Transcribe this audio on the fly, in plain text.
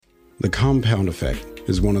The compound effect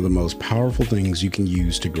is one of the most powerful things you can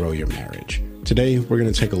use to grow your marriage. Today, we're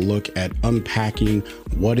going to take a look at unpacking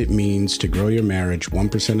what it means to grow your marriage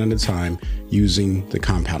 1% at a time using the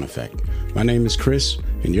compound effect. My name is Chris,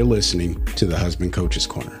 and you're listening to the Husband Coach's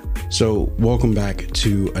Corner. So welcome back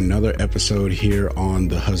to another episode here on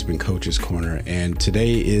the Husband Coach's Corner. And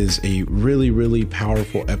today is a really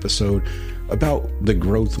powerful episode about the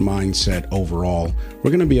growth mindset overall.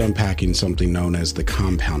 We're going to be unpacking something known as the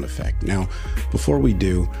compound effect. Now, before we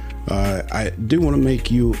do, I do want to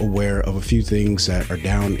make you aware of a few things that are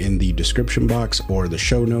down in the description box or the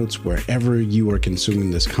show notes, wherever you are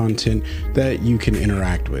consuming this content, that you can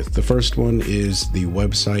interact with. The first one is the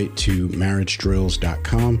website to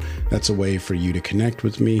marriagedrills.com. That's a way for you to connect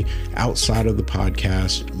with me outside of the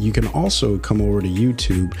podcast. You can also come over to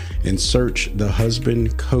YouTube and search The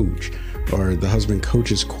Husband Coach or The Husband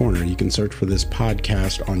Coach's Corner. You can search for this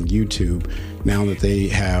podcast on YouTube now that they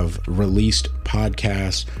have released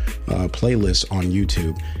podcast playlists on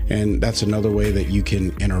YouTube. And that's another way that you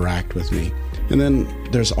can interact with me. And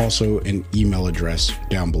then there's also an email address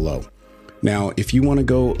down below. Now, if you want to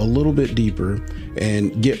go a little bit deeper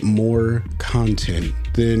and get more content,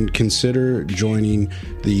 then consider joining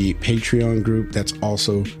the Patreon group. That's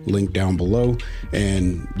also linked down below.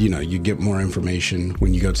 And, you get more information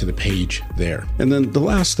when you go to the page there. And then the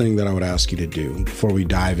last thing that I would ask you to do before we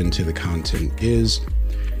dive into the content is,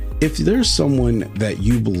 if there's someone that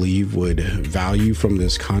you believe would value from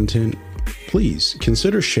this content, please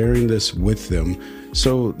consider sharing this with them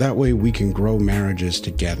so that way we can grow marriages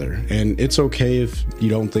together. And it's okay if you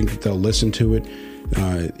don't think that they'll listen to it.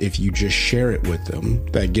 If you just share it with them,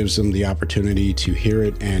 that gives them the opportunity to hear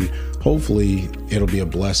it, and hopefully it'll be a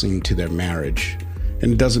blessing to their marriage.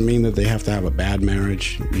 And it doesn't mean that they have to have a bad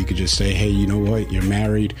marriage. You could just say, hey, you know what? You're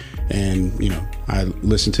married and, I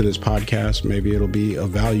listen to this podcast. Maybe it'll be of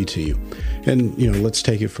value to you. And, let's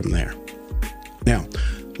take it from there. Now,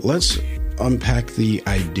 let's unpack the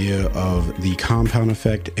idea of the compound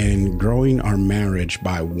effect and growing our marriage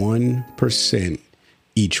by 1%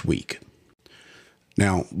 each week.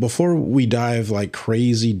 Now, before we dive like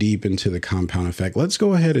crazy deep into the compound effect, let's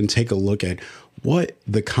go ahead and take a look at what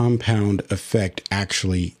the compound effect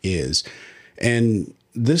actually is. And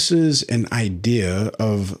this is an idea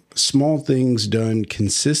of small things done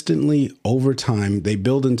consistently over time. They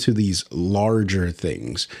build into these larger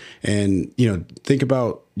things. And, think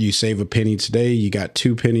about, you save a penny today, you got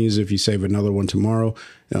 2 pennies if you save another one tomorrow,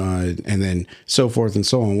 and then so forth and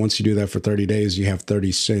so on. Once you do that for 30 days, you have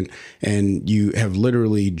 30 cents, and you have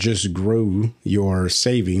literally just grew your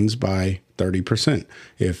savings by 30%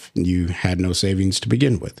 if you had no savings to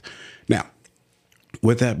begin with. Now,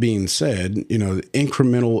 with that being said,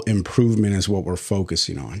 incremental improvement is what we're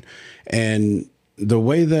focusing on. And the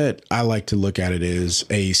way that I like to look at it is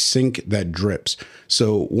a sink that drips.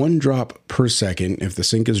 So 1 drop per second, if the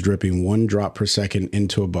sink is dripping 1 drop per second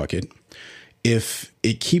into a bucket, if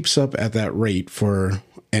it keeps up at that rate for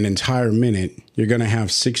an entire minute, you're going to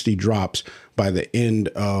have 60 drops by the end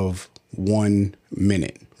of 1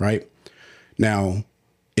 minute, right? Now,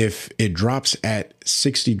 if it drops at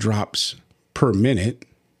 60 drops per minute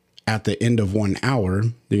at the end of 1 hour,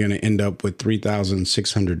 you're going to end up with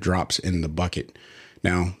 3,600 drops in the bucket.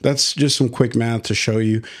 Now, that's just some quick math to show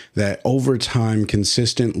you that over time,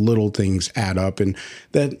 consistent little things add up, and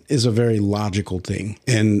that is a very logical thing.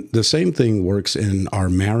 And the same thing works in our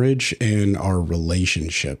marriage and our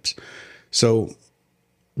relationships. So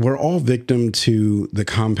we're all victim to the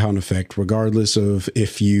compound effect, regardless of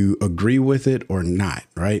if you agree with it or not,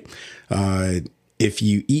 right? If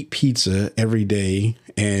you eat pizza every day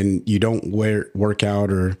and you don't work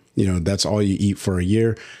out, or, that's all you eat for a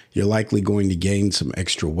year, you're likely going to gain some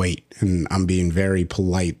extra weight. And I'm being very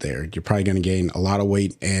polite there. You're probably going to gain a lot of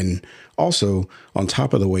weight, and also on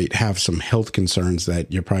top of the weight, have some health concerns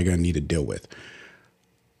that you're probably going to need to deal with.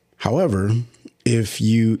 However, if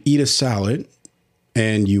you eat a salad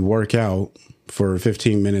and you work out for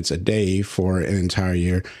 15 minutes a day for an entire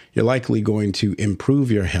year, you're likely going to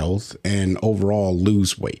improve your health and overall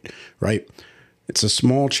lose weight, right? It's a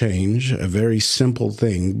small change, a very simple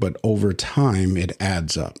thing, but over time it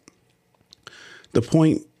adds up. The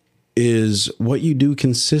point is, what you do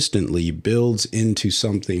consistently builds into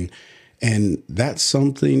something, and that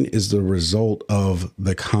something is the result of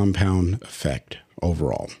the compound effect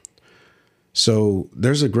overall. So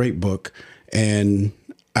there's a great book, and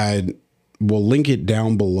I will link it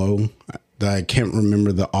down below. I can't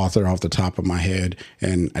remember the author off the top of my head,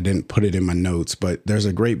 and I didn't put it in my notes, but there's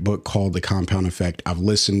a great book called The Compound Effect. I've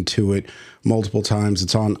listened to it multiple times.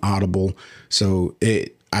 It's on Audible. So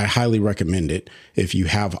I highly recommend it. If you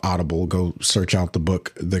have Audible, go search out the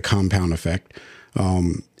book, The Compound Effect.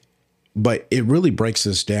 But it really breaks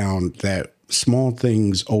this down that small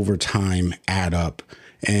things over time add up.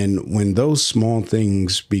 And when those small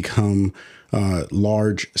things become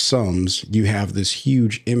large sums, you have this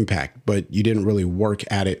huge impact, but you didn't really work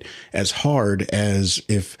at it as hard as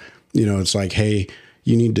if, it's like, hey,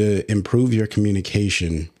 you need to improve your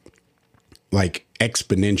communication like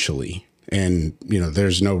exponentially. And,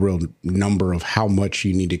 there's no real number of how much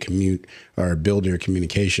you need to commute or build your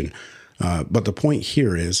communication. But the point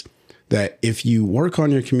here is that if you work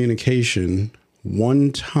on your communication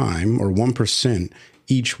one time or 1%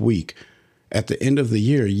 each week, at the end of the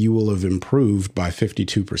year, you will have improved by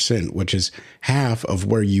 52%, which is half of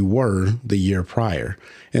where you were the year prior.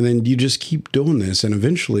 And then you just keep doing this. And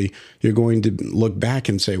eventually you're going to look back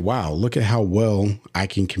and say, wow, look at how well I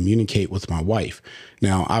can communicate with my wife.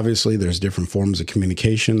 Now, obviously, there's different forms of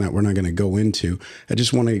communication that we're not going to go into. I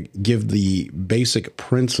just want to give the basic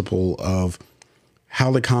principle of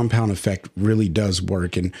how the compound effect really does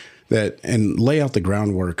work and lay out the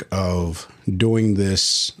groundwork of doing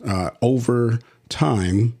this over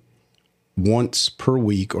time, once per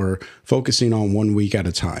week, or focusing on 1 week at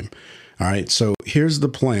a time. All right. So here's the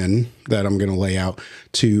plan that I'm going to lay out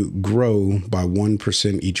to grow by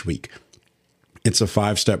 1% each week. It's a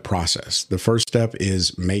 5-step process. The first step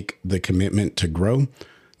is make the commitment to grow.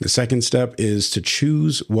 The second step is to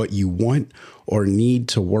choose what you want or need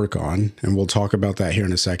to work on. And we'll talk about that here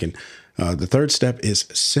in a second. The third step is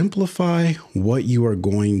simplify what you are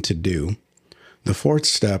going to do. The fourth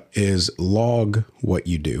step is log what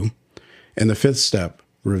you do. And the fifth step,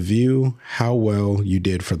 review how well you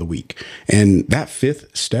did for the week. And that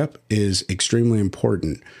fifth step is extremely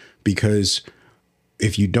important because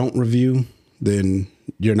if you don't review, then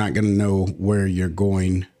you're not going to know where you're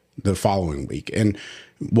going the following week. And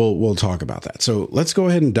we'll talk about that. So let's go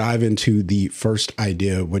ahead and dive into the first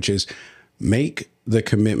idea, which is make the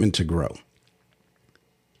commitment to grow.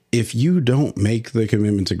 If you don't make the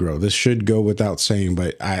commitment to grow, this should go without saying,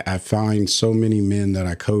 but I find so many men that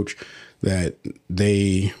I coach that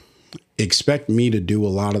they expect me to do a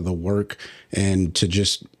lot of the work and to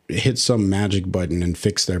just hit some magic button and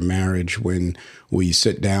fix their marriage when we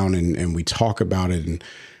sit down and we talk about it. And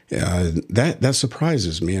that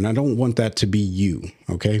surprises me. And I don't want that to be you.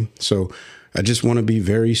 Okay. So I just want to be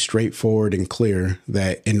very straightforward and clear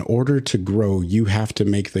that in order to grow, you have to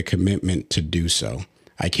make the commitment to do so.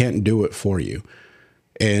 I can't do it for you.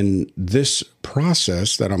 And this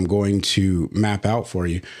process that I'm going to map out for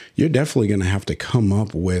you, you're definitely going to have to come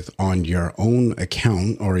up with on your own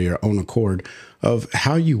account or your own accord of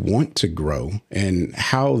how you want to grow and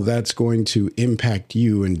how that's going to impact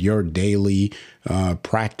you and your daily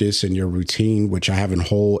practice and your routine, which I have a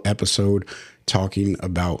whole episode talking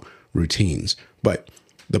about routines. But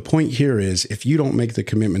the point here is if you don't make the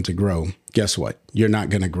commitment to grow, guess what? You're not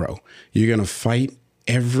going to grow. You're going to fight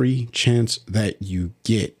every chance that you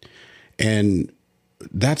get. And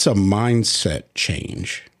that's a mindset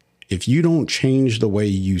change. If you don't change the way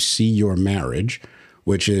you see your marriage,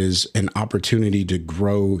 which is an opportunity to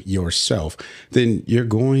grow yourself, then you're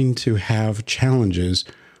going to have challenges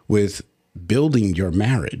with building your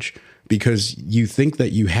marriage because you think that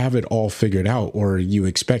you have it all figured out or you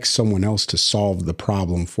expect someone else to solve the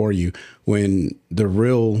problem for you when the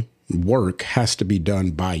real work has to be done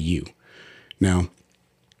by you. Now,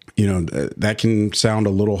 that can sound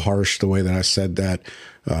a little harsh the way that I said that,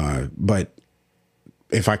 but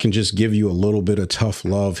if I can just give you a little bit of tough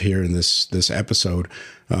love here in this episode,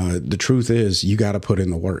 the truth is you got to put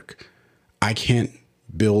in the work. I can't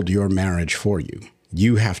build your marriage for you.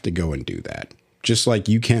 You have to go and do that. Just like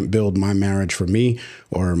you can't build my marriage for me,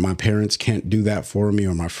 or my parents can't do that for me,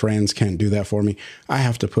 or my friends can't do that for me. I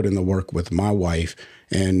have to put in the work with my wife,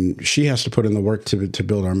 and she has to put in the work to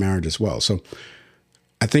build our marriage as well. So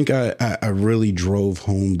I think I really drove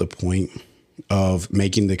home the point of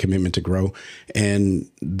making the commitment to grow. And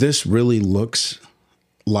this really looks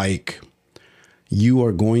like you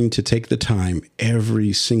are going to take the time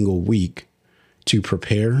every single week to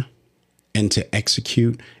prepare and to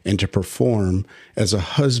execute and to perform as a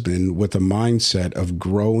husband with a mindset of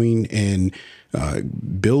growing and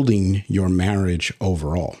building your marriage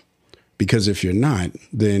overall. Because if you're not,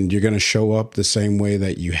 then you're going to show up the same way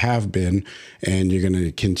that you have been, and you're going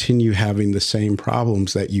to continue having the same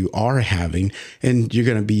problems that you are having, and you're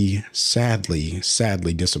going to be sadly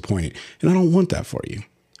disappointed. And I don't want that for you.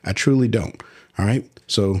 I truly don't. All right.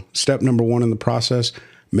 So step number 1 in the process,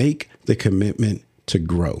 make the commitment to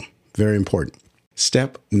grow. Very important.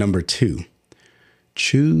 Step number 2,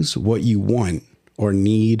 choose what you want or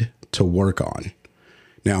need to work on.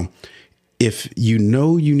 Now, if you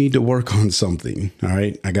know you need to work on something, all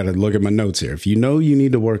right, I got to look at my notes here. If you know you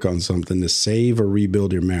need to work on something to save or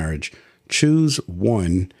rebuild your marriage, choose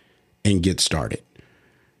one and get started.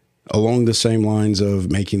 Along the same lines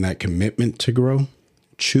of making that commitment to grow,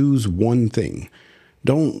 choose one thing.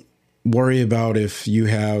 Don't worry about if you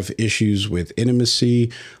have issues with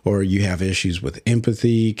intimacy or you have issues with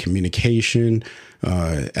empathy, communication.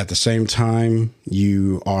 At the same time,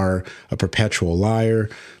 you are a perpetual liar.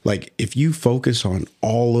 Like, if you focus on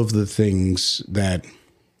all of the things that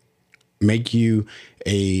make you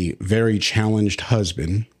a very challenged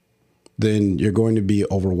husband, then you're going to be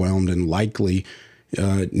overwhelmed and likely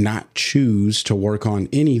not choose to work on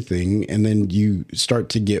anything. And then you start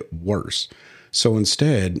to get worse. So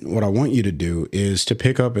instead, what I want you to do is to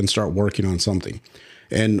pick up and start working on something.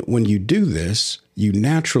 And when you do this, you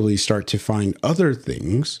naturally start to find other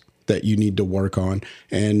things that you need to work on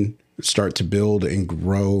and start to build and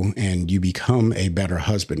grow, and you become a better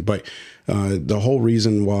husband. But the whole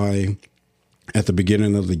reason why at the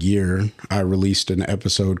beginning of the year, I released an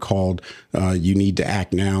episode called You Need to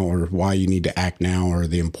Act Now, or Why You Need to Act Now, or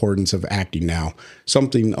The Importance of Acting Now,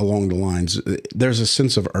 something along the lines. There's a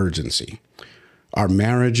sense of urgency. Our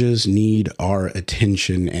marriages need our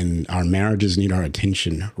attention, and our marriages need our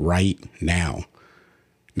attention right now.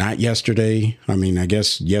 Not yesterday. I mean, I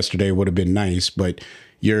guess yesterday would have been nice, but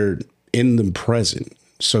you're in the present.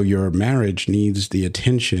 So your marriage needs the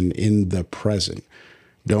attention in the present.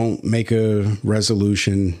 Don't make a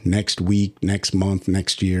resolution next week, next month,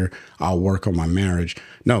 next year, I'll work on my marriage.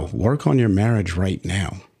 No, work on your marriage right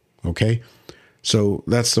now. Okay? So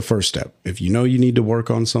that's the first step. If you know you need to work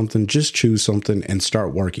on something, just choose something and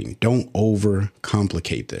start working. Don't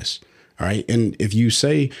overcomplicate this. All right. And if you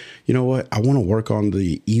say, you know what, I want to work on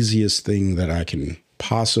the easiest thing that I can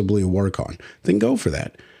possibly work on, then go for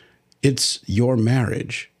that. It's your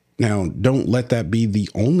marriage. Now, don't let that be the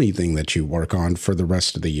only thing that you work on for the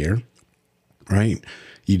rest of the year. Right.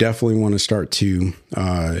 You definitely want to start to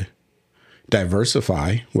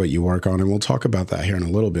diversify what you work on. And we'll talk about that here in a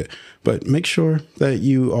little bit, but make sure that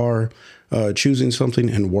you are choosing something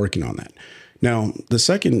and working on that. Now, the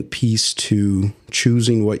second piece to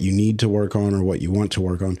choosing what you need to work on or what you want to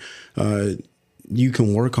work on, you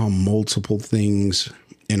can work on multiple things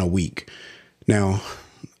in a week. Now,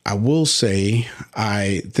 I will say,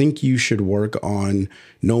 I think you should work on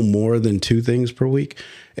no more than 2 things per week.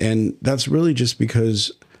 And that's really just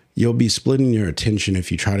because you'll be splitting your attention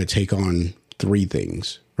if you try to take on 3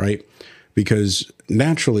 things, right? Because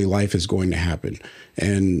naturally life is going to happen.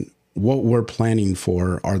 And what we're planning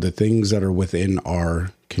for are the things that are within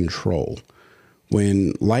our control.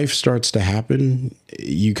 When life starts to happen,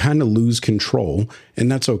 you kind of lose control,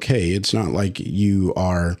 and that's okay. It's not like you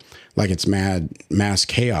are like it's mass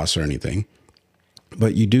chaos or anything,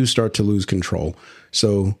 but you do start to lose control.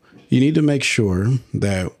 So you need to make sure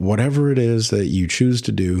that whatever it is that you choose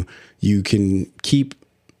to do, you can keep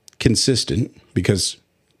consistent, because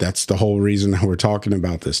that's the whole reason that we're talking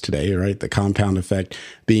about this today, right? The compound effect,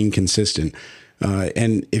 being consistent.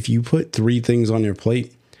 And if you put 3 things on your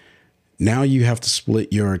plate, now you have to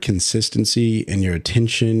split your consistency and your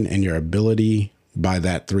attention and your ability by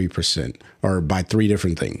that 3%, or by 3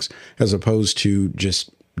 different things, as opposed to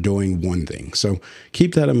just doing one thing. So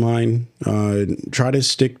keep that in mind. Try to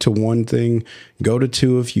stick to one thing. Go to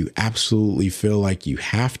 2 if you absolutely feel like you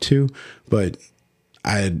have to, but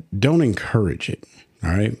I don't encourage it. All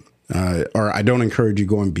right. Or I don't encourage you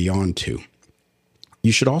going beyond 2.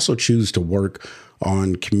 You should also choose to work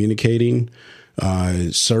on communicating,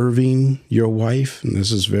 serving your wife. And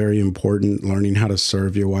this is very important, learning how to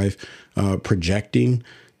serve your wife, projecting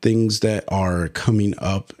things that are coming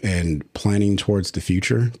up and planning towards the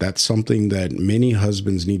future. That's something that many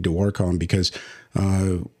husbands need to work on, because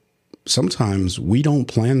sometimes we don't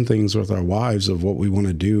plan things with our wives of what we want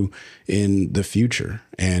to do in the future.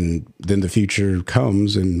 And then the future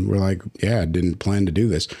comes and we're like, yeah, I didn't plan to do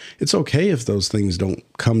this. It's okay if those things don't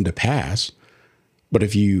come to pass. But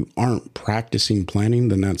if you aren't practicing planning,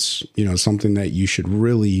 then that's, something that you should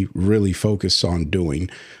really, really focus on doing.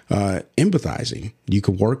 Empathizing. You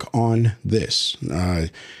could work on this.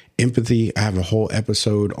 Empathy. I have a whole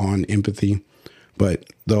episode on empathy. But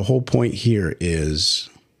the whole point here is,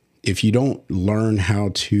 if you don't learn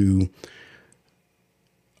how to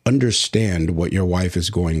understand what your wife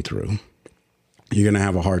is going through, you're going to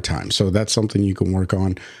have a hard time. So that's something you can work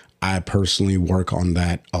on. I personally work on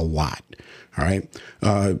that a lot. All right.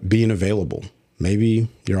 Being available. Maybe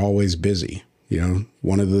you're always busy.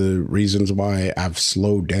 One of the reasons why I've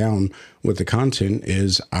slowed down with the content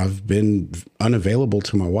is I've been unavailable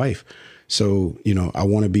to my wife. So, I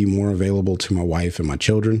want to be more available to my wife and my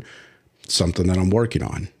children, something that I'm working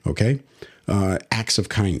on. Okay. Acts of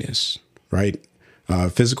kindness, right?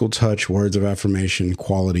 Physical touch, words of affirmation,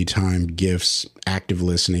 quality time, gifts, active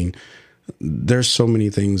listening. There's so many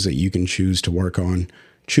things that you can choose to work on.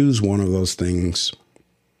 Choose one of those things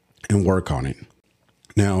and work on it.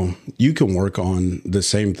 Now, you can work on the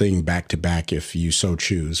same thing back to back if you so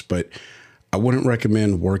choose, but I wouldn't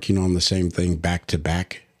recommend working on the same thing back to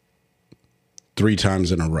back 3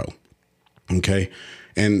 times in a row. Okay.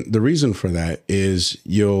 And the reason for that is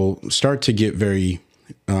you'll start to get very,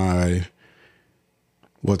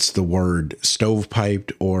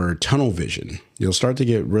 stovepiped or tunnel vision. You'll start to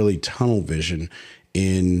get really tunnel vision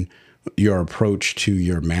in your approach to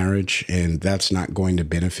your marriage, and that's not going to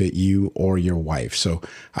benefit you or your wife. So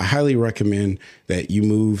I highly recommend that you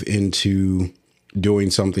move into doing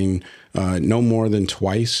something no more than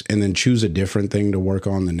twice, and then choose a different thing to work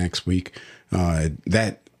on the next week.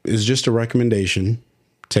 That is just a recommendation.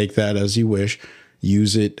 Take that as you wish.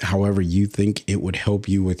 Use it however you think it would help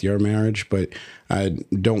you with your marriage, but I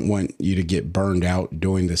don't want you to get burned out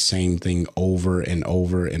doing the same thing over and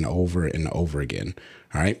over and over and over again.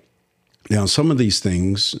 All right. Now, some of these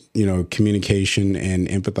things, communication and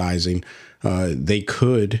empathizing, they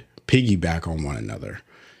could piggyback on one another.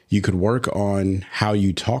 You could work on how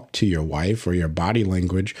you talk to your wife or your body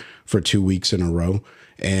language for 2 weeks in a row.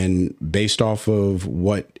 And based off of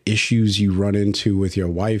what issues you run into with your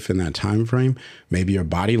wife in that time frame, maybe your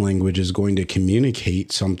body language is going to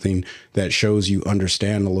communicate something that shows you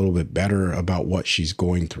understand a little bit better about what she's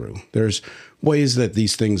going through. There's ways that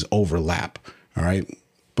these things overlap. All right.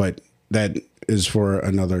 But that is for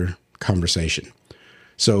another conversation.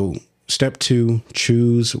 So step 2,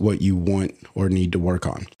 choose what you want or need to work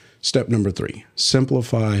on. Step number 3,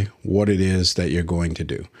 simplify what it is that you're going to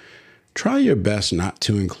do. Try your best not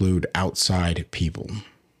to include outside people.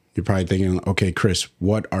 You're probably thinking, okay, Chris,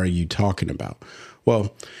 what are you talking about?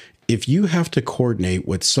 Well, if you have to coordinate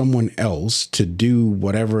with someone else to do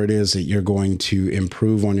whatever it is that you're going to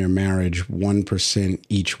improve on your marriage 1%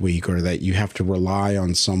 each week, or that you have to rely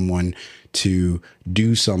on someone to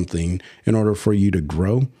do something in order for you to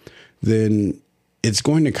grow, then it's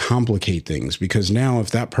going to complicate things, because now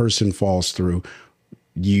if that person falls through,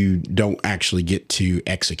 you don't actually get to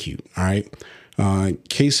execute. All right.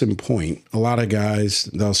 Case in point, a lot of guys,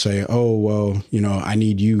 they'll say, oh, well, I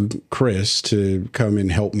need you, Chris, to come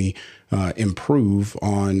and help me improve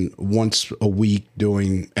on once a week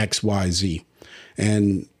doing X, Y, Z.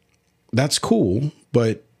 And that's cool,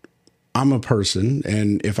 but I'm a person,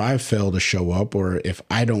 and if I fail to show up, or if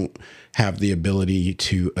I don't have the ability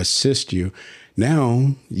to assist you,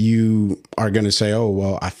 now you are going to say, oh,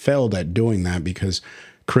 well, I failed at doing that because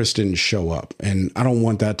Chris didn't show up. And I don't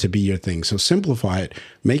want that to be your thing. So simplify it,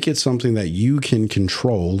 make it something that you can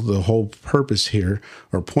control. The whole purpose here,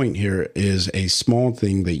 or point here, is a small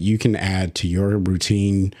thing that you can add to your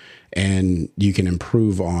routine and you can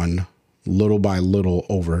improve on little by little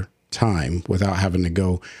over time without having to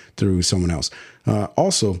go through someone else.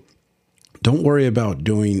 Also, don't worry about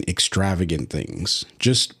doing extravagant things.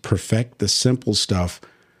 Just perfect the simple stuff.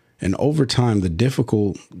 And over time, the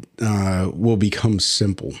difficult will become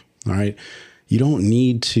simple. All right. You don't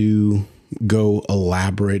need to go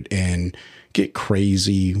elaborate and get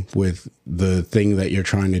crazy with the thing that you're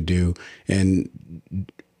trying to do. And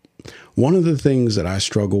one of the things that I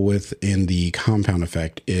struggle with in the compound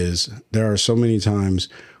effect is there are so many times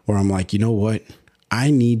where I'm like, you know what? I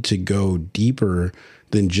need to go deeper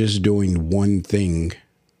than just doing one thing,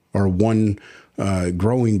 or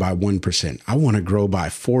growing by 1%. I want to grow by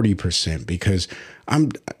 40% because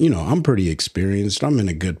I'm pretty experienced. I'm in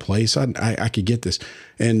a good place. I could get this.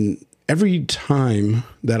 And every time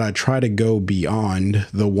that I try to go beyond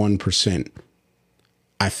the 1%,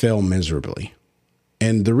 I fail miserably.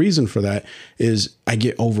 And the reason for that is I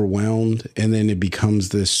get overwhelmed, and then it becomes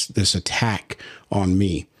this attack on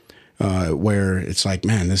me. Where it's like,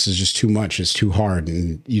 man, this is just too much. It's too hard.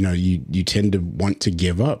 And, you tend to want to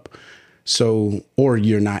give up. So, or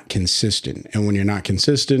you're not consistent. And when you're not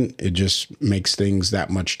consistent, it just makes things that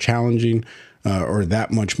much challenging, or that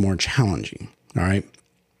much more challenging. All right.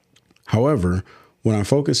 However, when I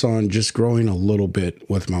focus on just growing a little bit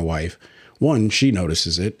with my wife, 1, she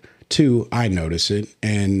notices it. 2, I notice it.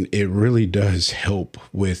 And it really does help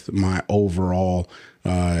with my overall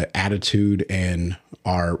attitude and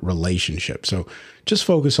our relationship. So just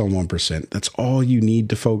focus on 1%. That's all you need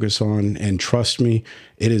to focus on. And trust me,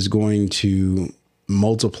 it is going to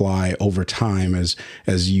multiply over time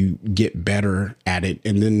as you get better at it.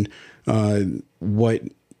 And then what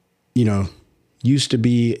used to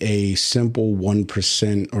be a simple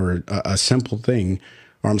 1% or a simple thing,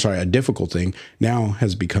 or I'm sorry, a difficult thing, now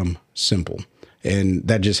has become simple. And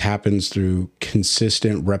that just happens through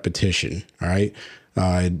consistent repetition. All right.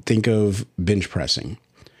 Think of bench pressing.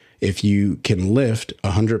 If you can lift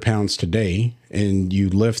 100 pounds today and you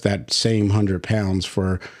lift that same 100 pounds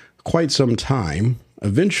for quite some time,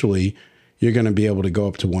 eventually you're going to be able to go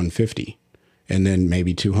up to 150 and then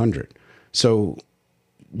maybe 200. So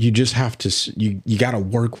you just have to, you got to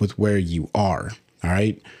work with where you are. All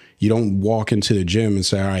right. You don't walk into the gym and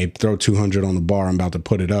say, all right, throw 200 on the bar, I'm about to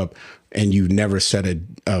put it up. And you've never set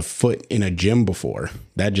a foot in a gym before.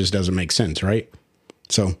 That just doesn't make sense, right?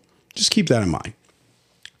 So just keep that in mind.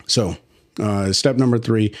 So step number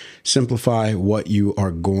 3, simplify what you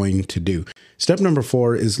are going to do. Step number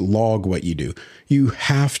 4 is log what you do. You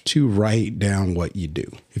have to write down what you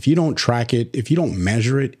do. If you don't track it, if you don't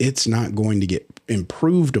measure it, it's not going to get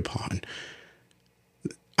improved upon.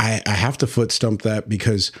 I have to foot stump that,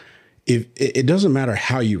 because if it doesn't matter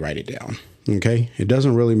how you write it down. Okay. It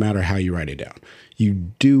doesn't really matter how you write it down. You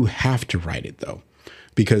do have to write it though,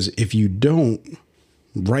 because if you don't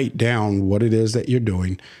write down what it is that you're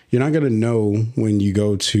doing, you're not going to know when you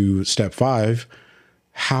go to step 5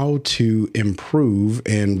 how to improve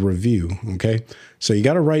and review. Okay. So you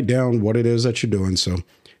got to write down what it is that you're doing. So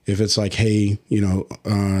if it's like, hey,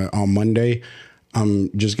 on Monday, I'm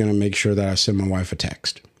just going to make sure that I send my wife a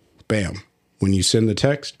text. Bam. When you send the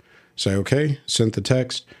text, say, okay, sent the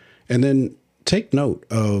text, and then take note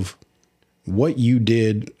of what you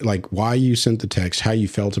did, like why you sent the text, how you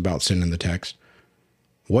felt about sending the text,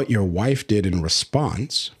 what your wife did in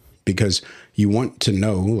response, because you want to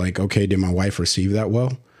know, like, okay, did my wife receive that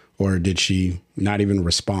well, or did she not even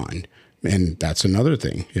respond? And that's another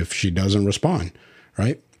thing, if she doesn't respond,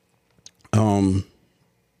 right? And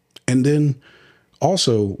then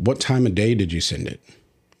also, what time of day did you send it?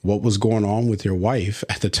 What was going on with your wife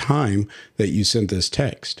at the time that you sent this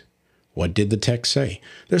text? What did the text say?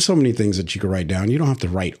 There's so many things that you can write down. You don't have to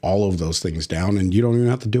write all of those things down, and you don't even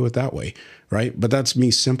have to do it that way, right? But that's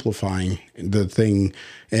me simplifying the thing.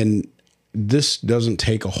 And this doesn't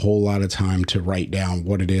take a whole lot of time to write down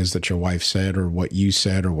what it is that your wife said, or what you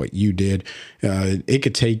said, or what you did. It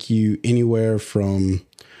could take you anywhere from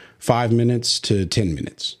 5 minutes to 10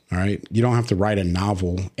 minutes. All right. You don't have to write a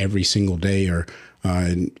novel every single day, or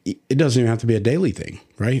it doesn't even have to be a daily thing,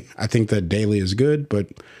 right? I think that daily is good, but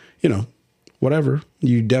whatever.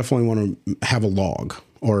 You definitely want to have a log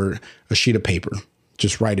or a sheet of paper.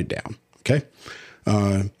 Just write it down. Okay.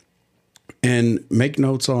 And make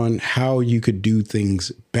notes on how you could do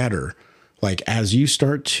things better. Like, as you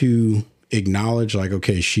start to acknowledge, like,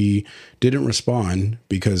 okay, she didn't respond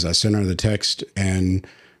because I sent her the text and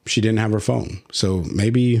she didn't have her phone. So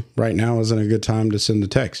maybe right now isn't a good time to send the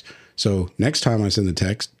text. So next time I send the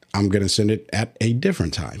text, I'm going to send it at a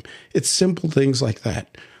different time. It's simple things like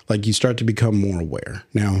that. Like, you start to become more aware.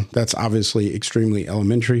 Now, that's obviously extremely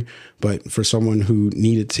elementary, but for someone who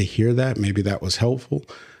needed to hear that, maybe that was helpful.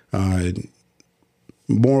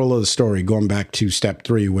 Moral of the story, going back to step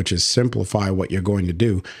 3, which is simplify what you're going to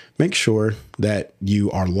do. Make sure that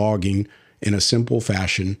you are logging in a simple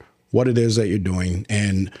fashion what it is that you're doing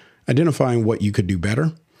and identifying what you could do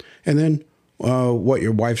better. And then what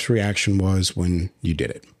your wife's reaction was when you did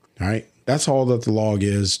it. All right. That's all that the log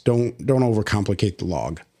is. Don't overcomplicate the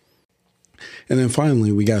log. And then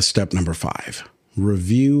finally, we got step number 5.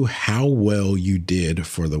 Review how well you did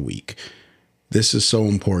for the week. This is so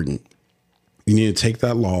important. You need to take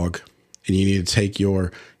that log and you need to take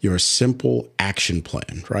your simple action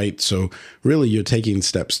plan, right? So really, you're taking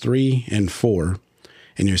steps 3 and 4,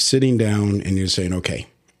 and you're sitting down and you're saying, okay,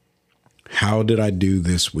 how did I do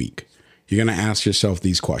this week? You're going to ask yourself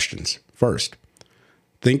these questions. First,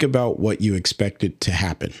 think about what you expected to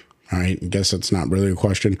happen. All right. I guess that's not really a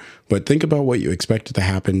question, but think about what you expected to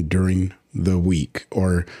happen during the week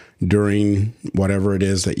or during whatever it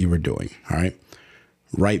is that you were doing. All right.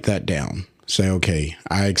 Write that down. Say, okay,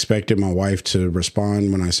 I expected my wife to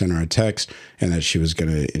respond when I sent her a text and that she was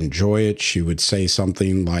going to enjoy it. She would say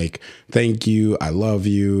something like, thank you, I love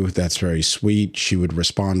you, that's very sweet. She would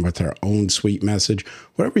respond with her own sweet message.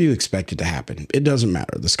 Whatever you expected to happen, it doesn't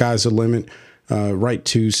matter. The sky's the limit. Write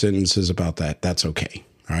 2 sentences about that. That's okay.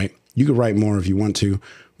 All right. You could write more if you want to,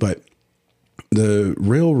 but the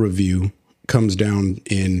real review comes down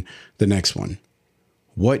in the next one.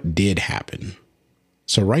 What did happen?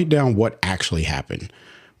 So write down what actually happened.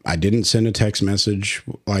 I didn't send a text message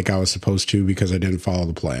like I was supposed to because I didn't follow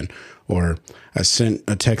the plan. Or I sent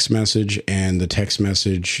a text message and the text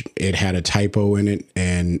message, it had a typo in it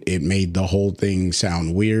and it made the whole thing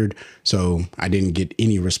sound weird. So I didn't get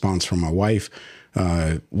any response from my wife,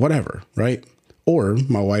 whatever, right? Or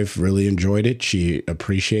my wife really enjoyed it. She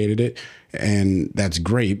appreciated it. And that's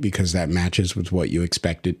great because that matches with what you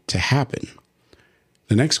expected to happen.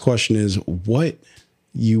 The next question is what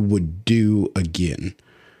you would do again.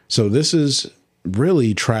 So this is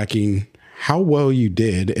really tracking how well you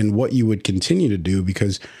did and what you would continue to do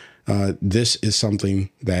because this is something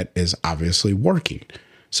that is obviously working.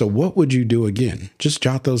 So what would you do again? Just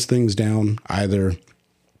jot those things down, either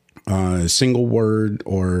a single word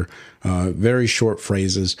or very short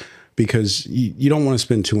phrases, because you don't want to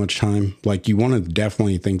spend too much time. Like, you want to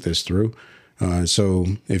definitely think this through. So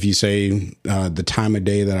if you say the time of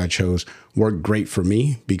day that I chose worked great for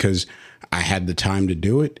me because I had the time to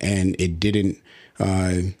do it and it didn't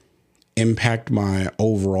impact my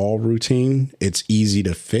overall routine. It's easy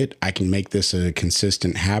to fit. I can make this a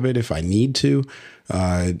consistent habit if I need to.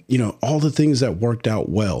 All the things that worked out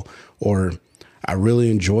well. Or I really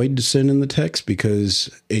enjoyed sending the text because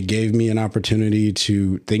it gave me an opportunity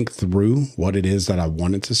to think through what it is that I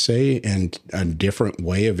wanted to say and a different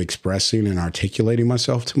way of expressing and articulating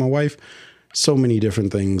myself to my wife. So many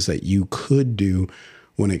different things that you could do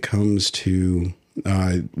when it comes to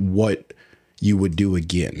what you would do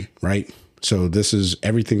again, right? So this is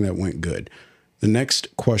everything that went good. The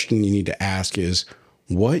next question you need to ask is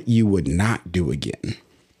what you would not do again.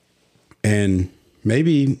 And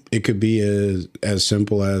maybe it could be as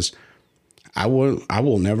simple as I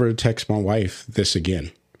will never text my wife this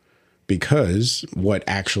again because what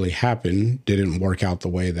actually happened didn't work out the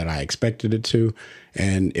way that I expected it to,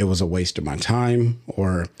 and it was a waste of my time.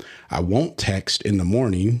 Or I won't text in the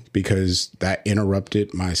morning because that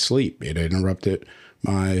interrupted my sleep. It interrupted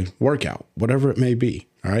my workout, whatever it may be.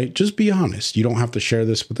 All right. Just be honest. You don't have to share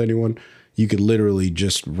this with anyone. You could literally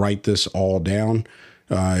just write this all down,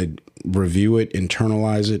 review it,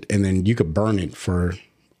 internalize it, and then you could burn it for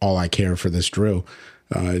all I care for this drill.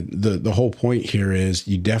 The whole point here is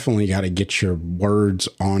you definitely got to get your words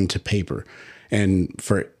onto paper. And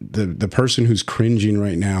for the person who's cringing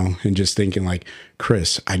right now and just thinking like,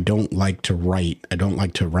 Chris, I don't like to write. I don't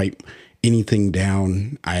like to write anything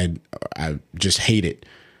down. I just hate it.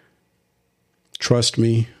 Trust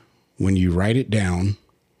me, when you write it down,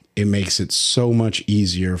 it makes it so much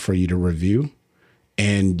easier for you to review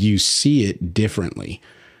and you see it differently.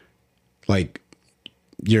 Like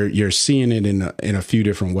you're seeing it in a few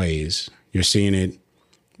different ways. You're seeing it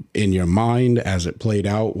in your mind as it played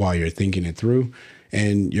out while you're thinking it through.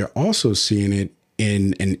 And you're also seeing it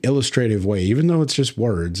in an illustrative way, even though it's just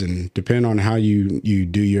words. And depending on how you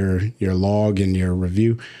do your log and your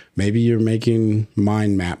review, maybe you're making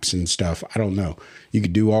mind maps and stuff. I don't know. You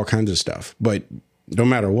could do all kinds of stuff, but no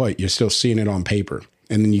matter what, you're still seeing it on paper.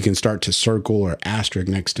 And then you can start to circle or asterisk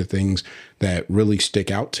next to things that really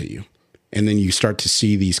stick out to you. And then you start to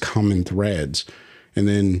see these common threads. And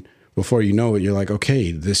then before you know it, you're like,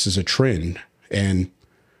 okay, this is a trend. And,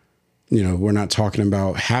 we're not talking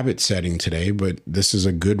about habit setting today, but this is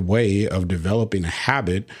a good way of developing a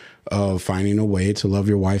habit of finding a way to love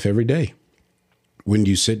your wife every day. When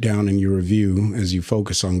you sit down and you review as you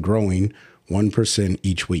focus on growing 1%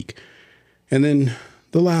 each week. And then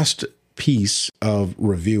the last piece of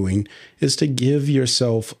reviewing is to give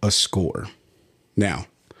yourself a score. Now,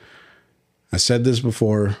 I said this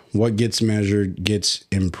before, what gets measured gets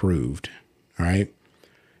improved. All right.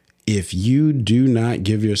 If you do not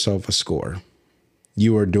give yourself a score,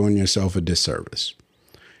 you are doing yourself a disservice.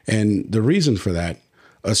 And the reason for that,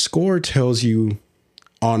 a score tells you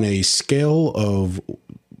on a scale of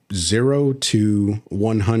 0 to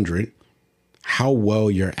 100, how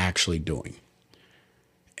well you're actually doing.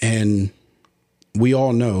 And we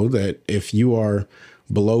all know that if you are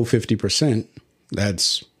below 50%,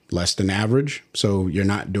 that's less than average. So you're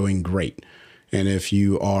not doing great. And if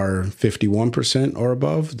you are 51% or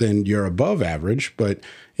above, then you're above average. But,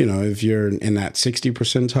 if you're in that 60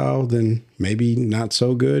 percentile, then maybe not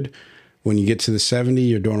so good. When you get to the 70,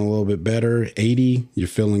 you're doing a little bit better. 80, you're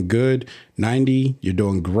feeling good. 90, you're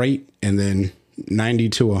doing great. And then 90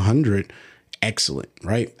 to 100, excellent,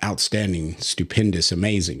 right? Outstanding, stupendous,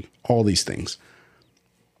 amazing, all these things.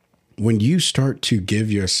 When you start to give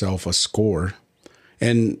yourself a score,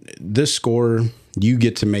 and this score, you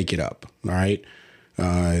get to make it up, all right?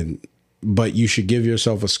 But you should give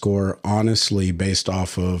yourself a score honestly based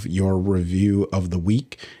off of your review of the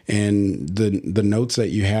week and the notes that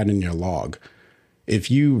you had in your log.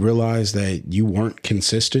 If you realize that you weren't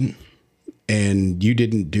consistent and you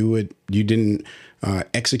didn't do it, you didn't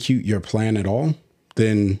execute your plan at all,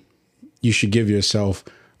 then you should give yourself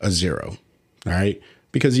a 0. All right.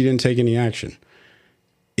 Because you didn't take any action.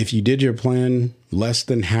 If you did your plan less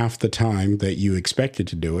than half the time that you expected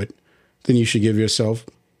to do it, then you should give yourself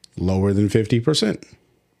lower than 50%.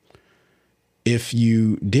 If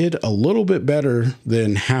you did a little bit better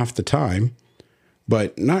than half the time,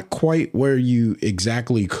 but not quite where you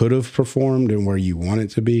exactly could have performed and where you want it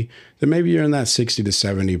to be, then maybe you're in that 60 to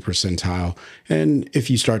 70 percentile. And if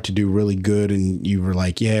you start to do really good and you were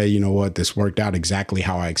like, yeah, you know what, this worked out exactly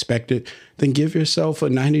how I expected, then give yourself a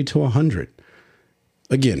 90 to 100.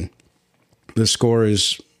 Again, the score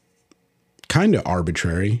is kind of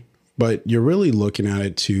arbitrary, but you're really looking at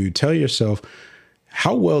it to tell yourself,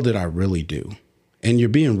 how well did I really do? And you're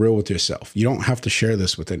being real with yourself. You don't have to share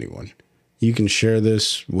this with anyone. You can share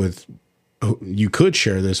this with, you could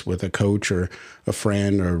share this with a coach or a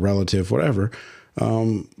friend or a relative, whatever.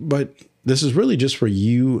 But this is really just for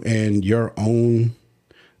you and your own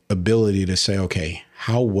ability to say, okay,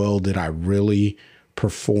 how well did I really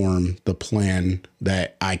perform the plan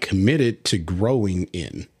that I committed to growing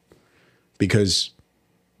in? Because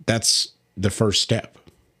that's the first step.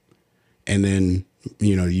 And then,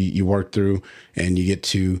 you work through and you get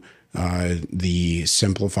to the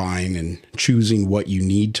simplifying and choosing what you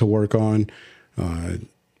need to work on.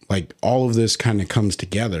 Like all of this kind of comes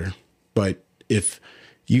together. But if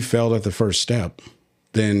you failed at the first step,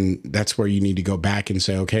 then that's where you need to go back and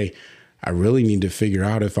say, okay, I really need to figure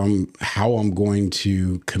out how I'm going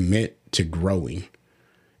to commit to growing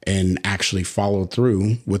and actually follow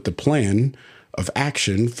through with the plan of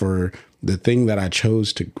action for the thing that I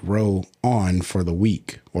chose to grow on for the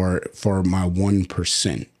week or for my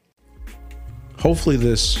 1%. Hopefully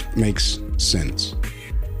this makes sense.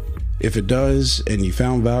 If it does and you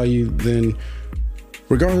found value, then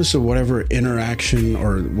regardless of whatever interaction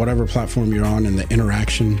or whatever platform you're on and the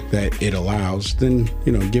interaction that it allows, then,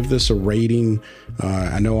 give this a rating.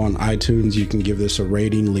 I know on iTunes, you can give this a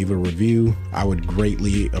rating, leave a review. I would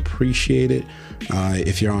greatly appreciate it.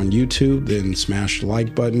 If you're on YouTube, then smash the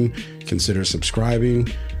like button, consider subscribing.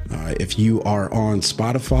 If you are on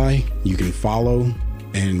Spotify, you can follow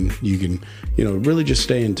and you can, really just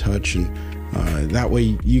stay in touch, and that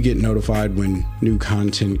way you get notified when new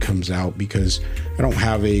content comes out, because I don't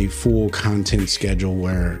have a full content schedule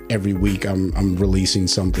where every week I'm releasing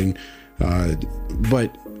something.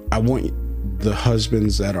 But I want the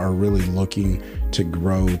husbands that are really looking to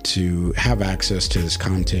grow to have access to this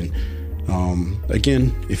content.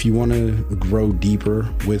 Again, if you want to grow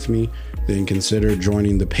deeper with me, then consider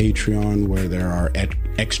joining the Patreon, where there are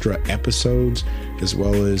extra episodes, as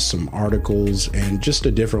well as some articles and just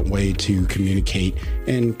a different way to communicate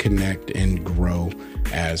and connect and grow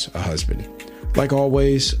as a husband. Like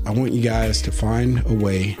always, I want you guys to find a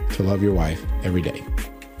way to love your wife every day.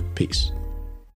 Peace.